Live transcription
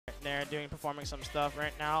there performing some stuff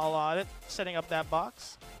right now. A lot of it, setting up that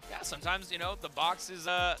box. Yeah, sometimes, you know, the box is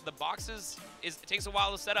it takes a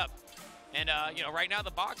while to set up. And you know, right now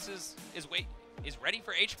the box is ready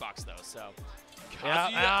for H-Box though, so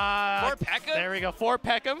Yeah, for Pekka. There we go, for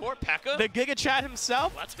Pekka. For Pekka. The Giga Chat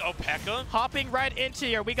himself. Let's go, Pekka. Hopping right into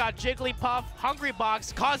here. We got Jigglypuff,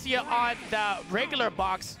 Hungrybox, Kazuya on the regular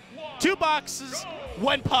box. 2 boxes,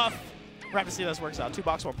 1 puff. We're going to see how this works out. 2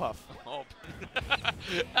 box, 1 puff. Oh.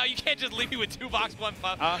 No, you can't just leave me with 2 box, 1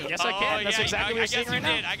 puff. Yes, I can. That's exactly what you're seeing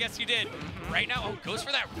right now. I guess you did. Right now, oh, goes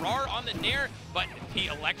for that RAR on the Nair, but the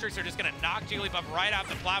electrics are just going to knock Jigglypuff right off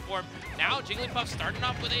the platform. Now, Jigglypuff starting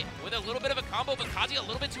off with a little bit of a combo, but Kazuya a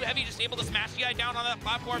little bit too heavy, just able to smash the guy down on that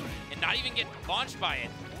platform and not even get launched by it.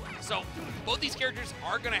 So, both these characters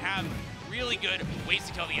are going to have really good ways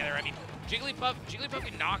to kill the other. I mean, Jigglypuff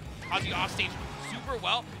can knock Kazuya off stage super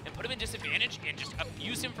well and put him in disadvantage and just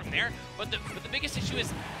abuse him from there. But the biggest issue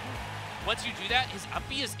is once you do that, his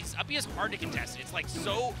uppy is hard to contest. It's like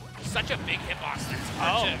such a big hitbox that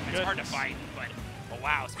it's hard to fight. But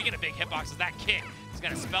wow, speaking of big hitboxes, that kick is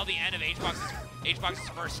gonna spell the end of H-Box's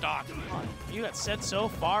first stock. You got set so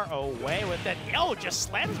far away with that. Oh, just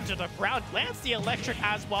slams into the ground, lands the electric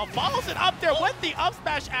as well, follows it up there with the up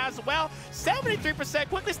smash as well. 73%,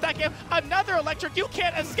 quickly stack him. Another electric, you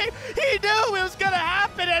can't escape. He knew it was gonna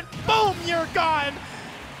happen, and boom, you're gone.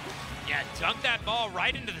 Yeah, dunk that ball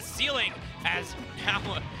right into the ceiling as now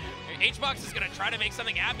H-Box is gonna try to make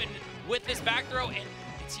something happen with this back throw, and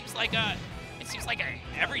it seems like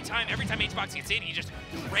every time H-Box gets in, he just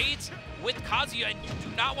trades with Kazuya, and you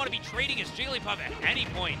do not want to be trading his Jigglypuff at any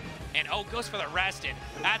point. And oh, goes for the rest, and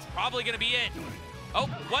that's probably gonna be it. Oh,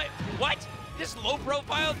 what? Just low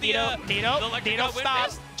profile Nito, stop.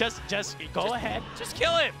 Mist? Just go ahead. Just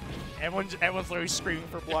kill him. Everyone's literally screaming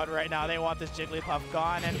for blood right now. They want this Jigglypuff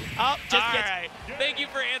gone, and all right. Thank you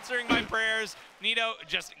for answering my prayers. Nito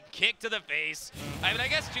just kicked to the face. I mean, I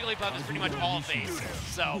guess Jigglypuff is pretty much all face,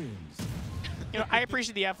 so. You know, I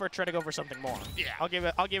appreciate the effort. Try to go for something more. Yeah, I'll give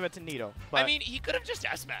it to Nito. But I mean, he could have just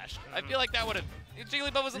F smashed. I feel like that would have.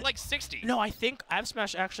 Jigglypuff was at like 60. No, I think F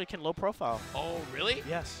smash actually can low profile. Oh, really?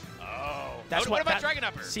 Yes. Oh. That's what about Dragon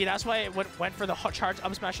Upper? See, that's why it went for the charge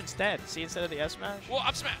up smash instead. See, instead of the F smash. Well,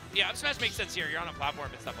 up smash. Yeah, up smash makes sense here. You're on a platform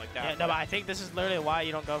and stuff like that. Yeah, no, but I think this is literally why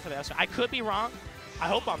you don't go for the F smash. I could be wrong. I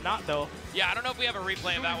hope I'm not, though. Yeah, I don't know if we have a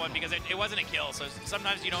replay of that one because it wasn't a kill. So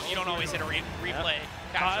sometimes you don't always hit a replay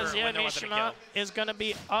capture when there wasn't a kill. Is going to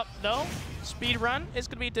be up, though. Speed run is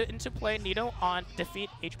going to be into play. Nito on defeat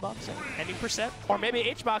H-Box at any %. Or maybe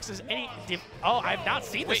H-Box is any... Oh, I've not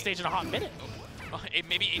seen this stage in a hot minute.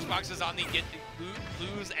 Maybe H-Box is on the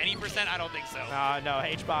lose any %? I don't think so. No,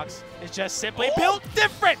 H-Box is just simply built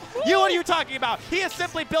different. What are you talking about? He is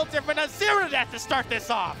simply built different. A 0 to death to start this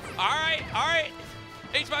off. All right.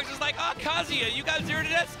 H-Box is like, oh, Kazuya, you got 0 to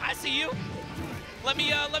death? I see you. Let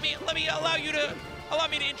me allow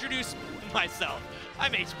me to introduce myself.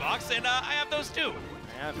 I'm H-Box, and I have those too.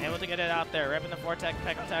 Yeah, I'm able to get it out there, ripping the Vortex,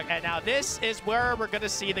 Pekka Tech, and now this is where we're gonna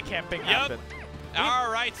see the camping happen.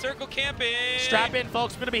 All right, circle camping. Strap in,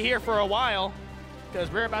 folks. We're gonna be here for a while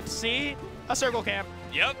because we're about to see a circle camp.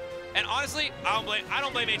 Yep. And honestly, I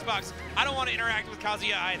don't blame H-Box. I don't want to interact with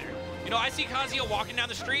Kazuya either. You know, I see Kazuya walking down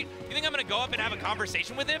the street. You think I'm going to go up and have a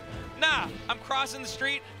conversation with him? Nah, I'm crossing the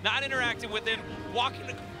street, not interacting with him, walking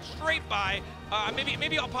straight by.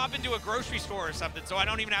 Maybe I'll pop into a grocery store or something so I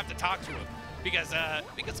don't even have to talk to him. Because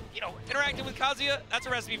you know, interacting with Kazuya, that's a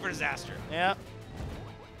recipe for disaster. Yeah.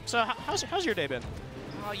 So how's your day been?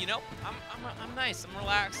 You know, I'm nice. I'm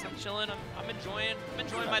relaxed. I'm chilling. I'm enjoying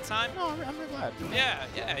my time. No, I'm really glad.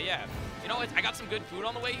 Yeah. You know, I got some good food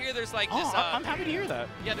on the way here. There's like this. I'm happy to hear that.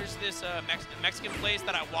 Yeah, there's this Mexican place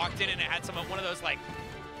that I walked in and it had one of those like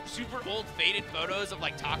super old faded photos of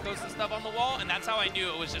like tacos and stuff on the wall, and that's how I knew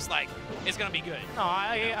it was just like it's gonna be good. No,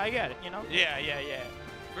 I get it. You know. Yeah.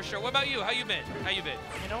 For sure. What about you? How you been?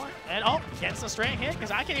 You know what? And gets the straight hit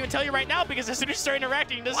because I can't even tell you right now because as soon as you start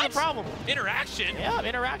interacting, this is a problem. Interaction? Yeah,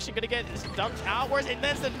 interaction. Gonna get dumped outwards, and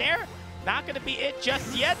then the Nair. Not gonna be it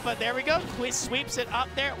just yet, but there we go. Sweeps it up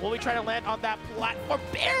there. Will we try to land on that platform?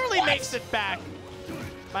 Barely makes it back.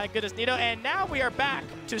 My goodness, Nito. And now we are back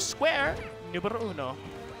to square numero uno.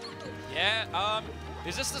 Yeah.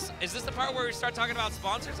 Is this the part where we start talking about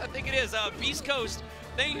sponsors? I think it is. Beast Coast.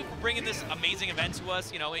 Thank you for bringing this amazing event to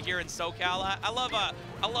us. You know, here in SoCal. I love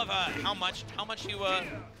how much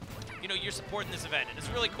you're supporting this event, and it's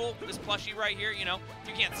really cool. This plushie right here, you know,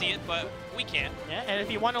 you can't see it, but we can. Yeah, and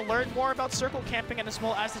if you want to learn more about circle camping and as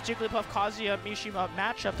well as the Jigglypuff Kazuya Mishima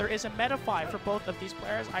matchup, there is a Metafy for both of these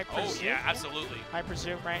players. I presume. Oh yeah, absolutely. I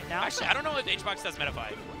presume right now. Actually, I don't know if H-Box does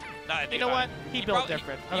Metafy. You know what? He built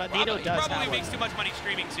different. Nito does He probably makes too much money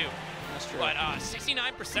streaming too. That's true. But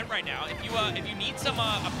 69% right now. If you need some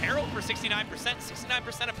apparel for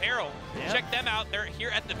 69% apparel, check them out. They're here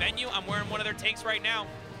at the venue. I'm wearing one of their tanks right now.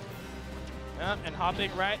 And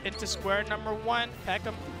hopping right into square number 1,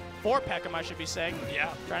 Peckham. For Peckham, I should be saying.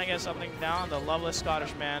 Yeah. Trying to get something down. The loveless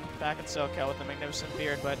Scottish man back in SoCal with the magnificent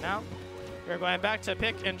beard. But now you're going back to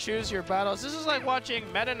pick and choose your battles. This is like watching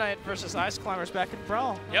Meta Knight versus Ice Climbers back in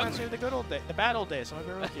Brawl. Reminds me of the good old days, the bad old days. I'm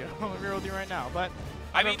gonna be with you. I'm gonna be with you right now. But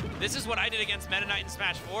I mean, this is what I did against Meta Knight in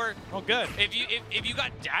Smash 4. Oh, good. If you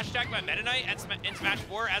got dash attacked by Meta Knight in Smash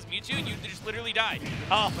 4 as Mewtwo, you just literally died.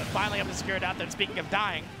 Oh, but finally able to secure it out there. And speaking of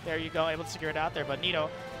dying, there you go, able to secure it out there. But Nito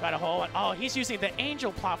got a hole. Oh, he's using the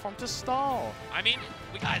Angel platform to stall. I mean,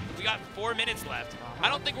 we got 4 minutes left. I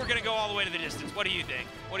don't think we're gonna go all the way to the distance. What do you think?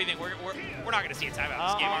 What do you think? We're not gonna see a timeout in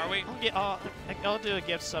this game, are we? I'll do a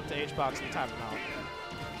gift sub to HBox in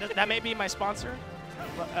timeout. That may be my sponsor.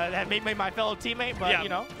 That may be my fellow teammate, but you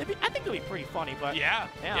know, I think it'd be pretty funny. But yeah,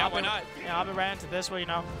 why not? Yeah, I'll be right into this one. You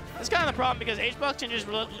know, it's kind of the problem because HBox can just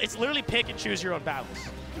it's literally pick and choose your own battles.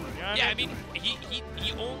 You know I mean,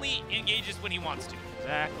 he only engages when he wants to.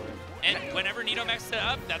 Exactly. And whenever Nito maxes it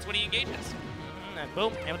up, that's when he engages. And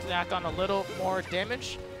boom, able to act on a little more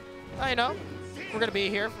damage. You know, we're gonna be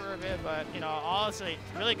here for a bit, but you know, honestly,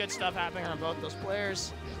 really good stuff happening on both those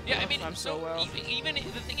players. Yeah, I mean, even the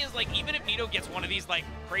thing is, like, even if Nito gets one of these like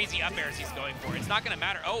crazy up airs he's going for, it's not gonna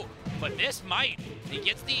matter. Oh, but this might. He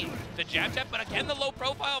gets the jab, but again the low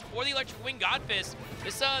profile for the Electric Wing Godfist.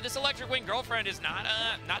 This Electric Wing girlfriend is not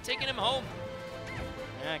taking him home.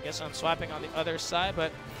 Yeah, I guess I'm swapping on the other side,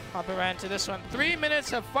 but hopping right into this one. 3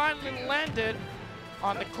 minutes have finally landed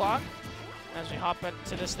on the clock as we hop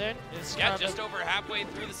into this thing. Yeah, just over halfway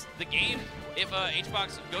through the game. If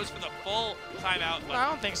HBox goes for the full timeout. But I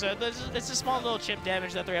don't think so. It's a small little chip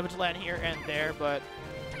damage that they're able to land here and there, but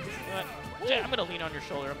Jay, I'm going to lean on your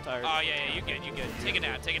shoulder. I'm tired. Oh, yeah, you good. Take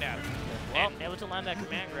a nap. Well, able to land that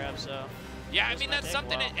command grab, so. Yeah, I mean, that's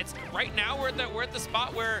something. It's right now we're at the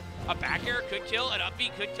spot where a back air could kill, an up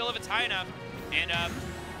B could kill if it's high enough. And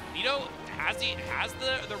Nito has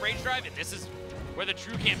the rage drive, and this is where the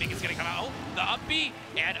true camping is going to come out. Oh, the up B,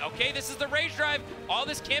 and okay, this is the rage drive. All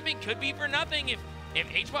this camping could be for nothing if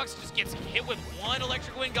HBox just gets hit with one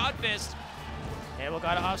Electric Wing Godfist. Abel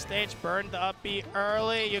got it off stage, burned the up B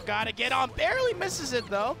early. You got to get on. Barely misses it,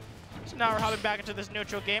 though. So now we're hopping back into this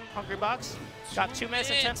neutral game. Hungrybox got 2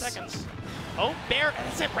 minutes and 10 seconds. Oh, Bear,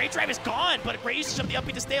 that's it. Rage drive is gone, but great usage of the up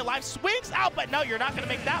B to stay alive. Swings out, but no, you're not going to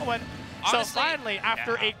make that one. Honestly, so finally,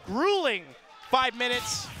 after a grueling 5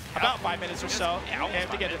 minutes, about 5 minutes or so,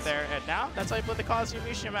 to get it there. And now, that's how you play the Kazuya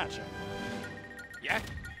Mishima match. Yeah.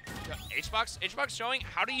 HBox showing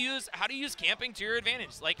how to use camping to your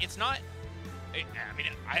advantage. Like, it's not. I mean,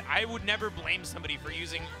 I would never blame somebody for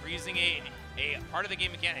using a part of the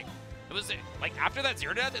game mechanic. It was like after that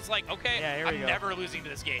 0-death, it's like, okay, I'm never losing to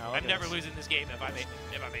this game. I'm never losing this game if I'm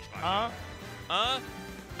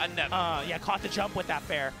HBox. Yeah, caught the jump with that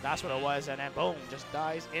fair. That's what it was, and then boom, just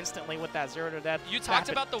dies instantly with that 0-death. You talked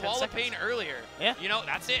about the wall of pain earlier. Yeah. You know,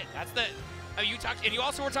 that's it. That's the. You talked, and you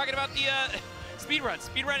also were talking about the speed run.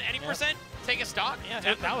 Speed run any percent. Take a stock.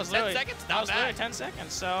 Yeah, that was 10 seconds. That was literally 10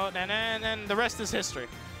 seconds. So then the rest is history.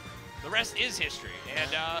 The rest is history,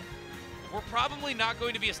 and we're probably not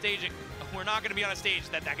going to be we're not going to be on a stage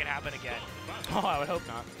that can happen again. Oh, I would hope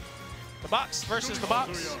not. The box versus the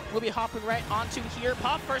box. We'll be hopping right onto here.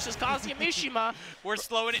 Puff versus Kazuya Mishima. We're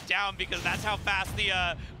slowing it down because that's how fast the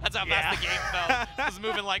game felt. It was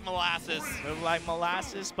moving like molasses. Moving like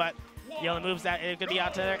molasses, but the only moves that are going to be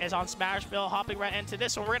out there is on Smashville. Hopping right into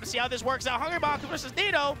this one. We're going to see how this works out. Hungrybox versus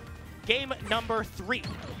Nito. Game number 3.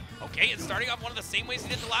 Okay, it's starting off one of the same ways he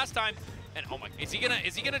did the last time. And oh my, is he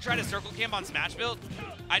gonna try to circle camp on Smashville?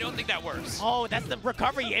 I don't think that works. Oh, that's the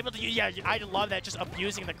recovery able to use. Yeah, I love that, just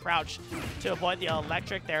abusing the crouch to avoid the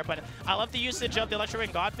electric there. But I love the usage of the Electric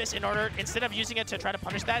Wing Godfist in order, instead of using it to try to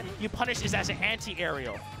punish that, you punish it as an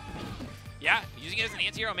anti-aerial. Yeah, using it as an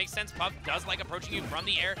anti-aerial makes sense. Puff does like approaching you from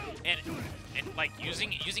the air and like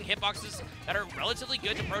using hitboxes that are relatively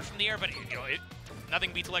good to approach from the air, but you know,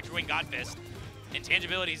 nothing beats Electric Wing Godfist.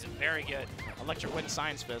 Intangibility is very good. Electric Wind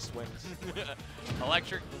Science Fist wins.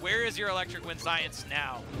 Where is your Electric Wind Science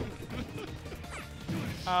now?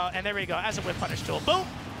 And there we go. As a whip punish tool. Boom!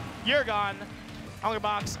 You're gone.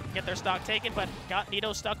 Hungrybox get their stock taken, but got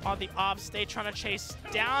Nito stuck on the off stage, trying to chase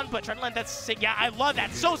down, but trying to let that sink. Yeah, I love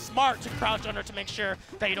that. So smart to crouch under to make sure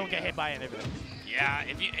that you don't get hit by anything. Yeah,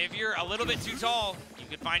 if you're a little bit too tall, you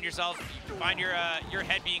could find your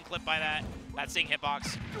head being clipped by that sink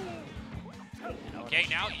hitbox. Okay,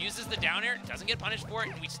 now uses the down air, doesn't get punished for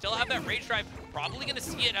it, and we still have that rage drive. Probably gonna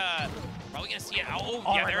see it. Oh,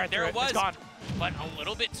 yeah, right there it was. It's gone. But a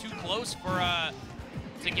little bit too close for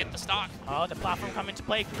to get the stock. Oh, the platform coming to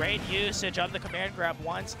play. Great usage of the command grab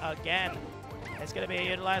once again. It's going to be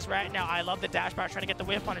utilized right now. I love the dash bar trying to get the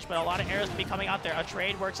whiff punish, but a lot of arrows will be coming out there. A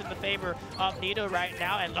trade works in the favor of Nito right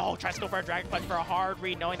now, and tries to go for a Dragon Punch for a hard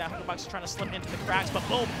read, knowing that Hungrybox is trying to slip into the cracks, but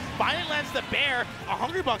boom, finally lands the bear. A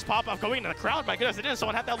Hungrybox pop-up going into the crowd. My goodness, it didn't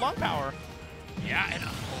someone have that lung power. Yeah, and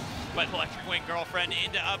but Electric Wing Girlfriend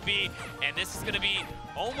into up B, and this is going to be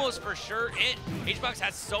almost for sure it. HBox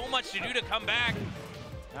has so much to do to come back.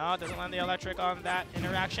 No, doesn't land the electric on that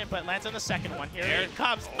interaction, but lands on the second one. Here it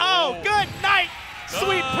comes. Oh, good night,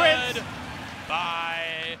 Sweet Prince.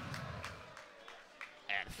 Bye.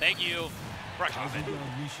 And thank you, Crush Off it.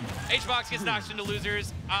 HBox gets knocked into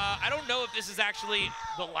losers. I don't know if this is actually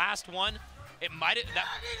the last one. It might have.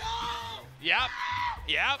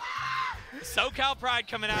 Yep. SoCal Pride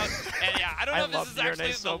coming out. And yeah, I don't know if this is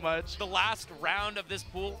actually the last round of this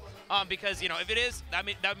pool. Because, you know, if it is, that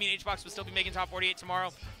would mean HBox would still be making top 48 tomorrow.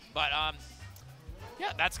 But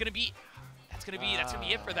yeah, that's gonna be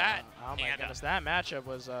it for that. Oh my goodness, that matchup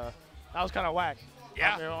was that was kind of whack.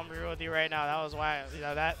 Yeah, I'm real with you right now. That was whack. You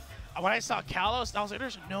know that when I saw Kalos, I was like,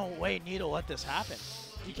 there's no way Nito let this happen.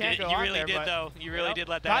 You can't go on there. You really did though. You really did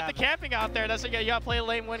let that happen. Got the camping out there. That's what you gotta play a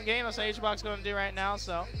lane win game. That's what HBox going to do right now.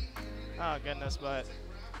 So, oh goodness, but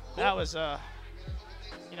that was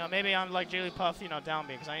you know, maybe I'm like Jigglypuff, you know, down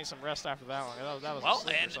B because I need some rest after that one. That was well,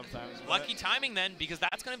 and sometimes. Lucky timing then, because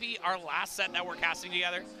that's going to be our last set that we're casting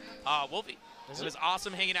together. Wolfie, it was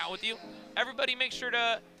awesome hanging out with you. Everybody, make sure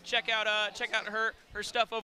to check out her stuff over